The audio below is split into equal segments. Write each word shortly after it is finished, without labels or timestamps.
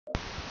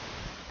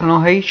Hello,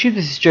 hey YouTube,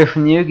 this is Joe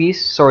from the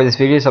Yogis. Sorry this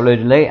video is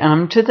uploaded late,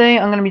 and today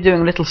I'm going to be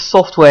doing a little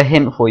software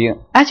hint for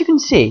you. As you can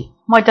see,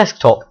 my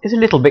desktop is a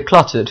little bit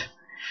cluttered,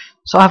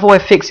 so I have a way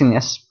of fixing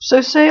this.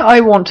 So say I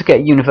want to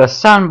get Universe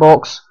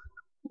Sandbox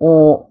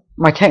or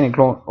my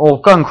Technic-Launcher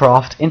or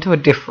Guncraft into a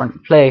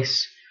different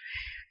place.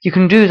 You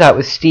can do that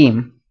with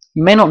Steam.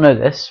 You may not know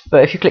this,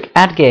 but if you click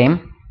Add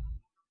Game,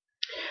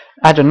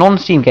 add a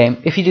non-Steam game,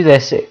 if you do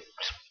this,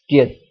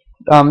 you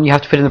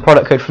have to put in the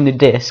product code from the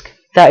disk.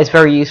 That is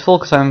very useful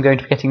because I'm going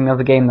to be getting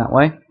another game that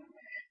way. If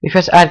you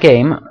press Add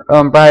Game,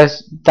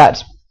 browse.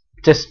 That's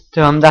just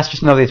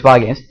another way to buy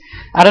games.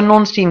 Add a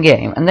non-Steam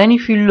game, and then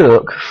if you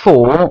look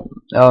for,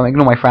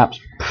 ignore my fraps.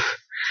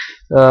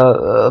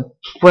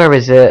 Where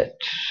is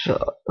it?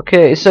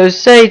 Okay, so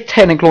say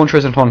Technic-Launcher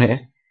isn't on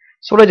here.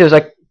 So what I do is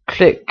I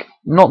click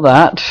not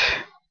that.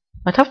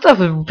 I'd have to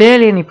have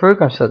barely any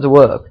programs for that to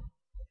work.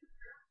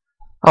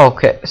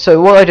 Okay,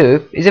 so what I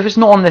do is if it's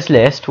not on this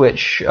list,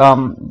 which,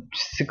 for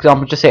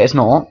example, just say it's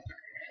not,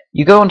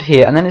 you go onto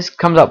here, and then it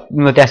comes up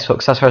on the desktop,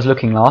 because that's where I was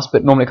looking last,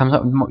 but normally it comes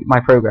up with my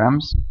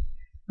programs,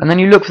 and then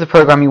you look for the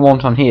program you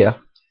want on here.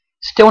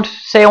 Still,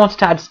 say I wanted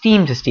to add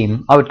Steam to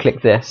Steam, I would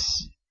click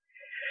this.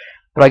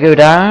 But I go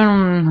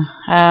down,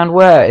 and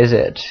where is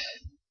it?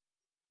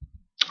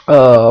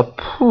 I've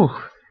got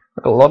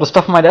a lot of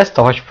stuff on my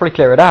desktop, I should probably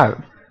clear it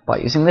out by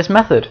using this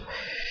method.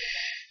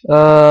 Just say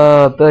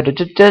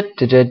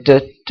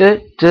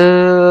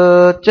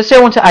I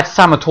want to add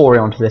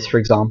Samatori onto this, for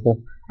example.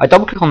 I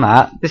double click on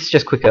that, this is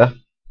just quicker,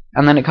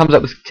 and then it comes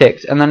up with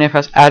ticks, and then if I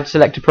press add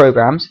selected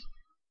programs,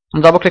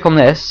 and double click on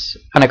this,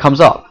 and it comes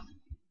up.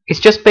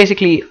 It's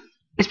basically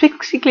a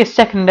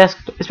second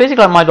desktop. It's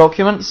basically like My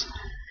Documents.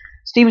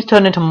 Steam's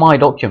turned into My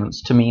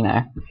Documents to me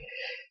now.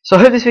 So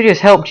I hope this video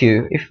has helped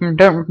you. If you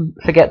don't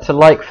forget to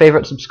like,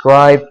 favorite,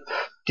 subscribe,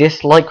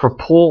 dislike,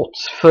 report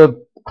for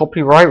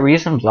copyright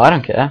reasons, I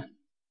don't care.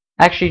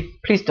 Actually,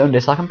 please don't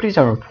dislike and please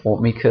don't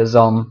report me, because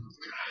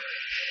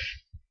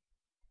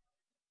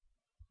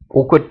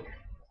awkward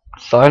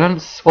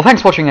silence. Well,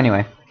 thanks for watching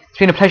anyway. It's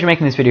been a pleasure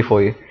making this video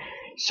for you.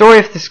 Sorry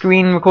if the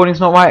screen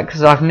recording's not right,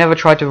 because I've never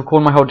tried to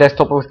record my whole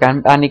desktop with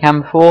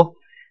Handycam before.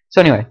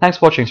 So anyway, thanks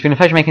for watching. It's been a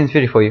pleasure making this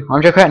video for you.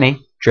 I'm Joe Cretney,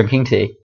 drinking tea.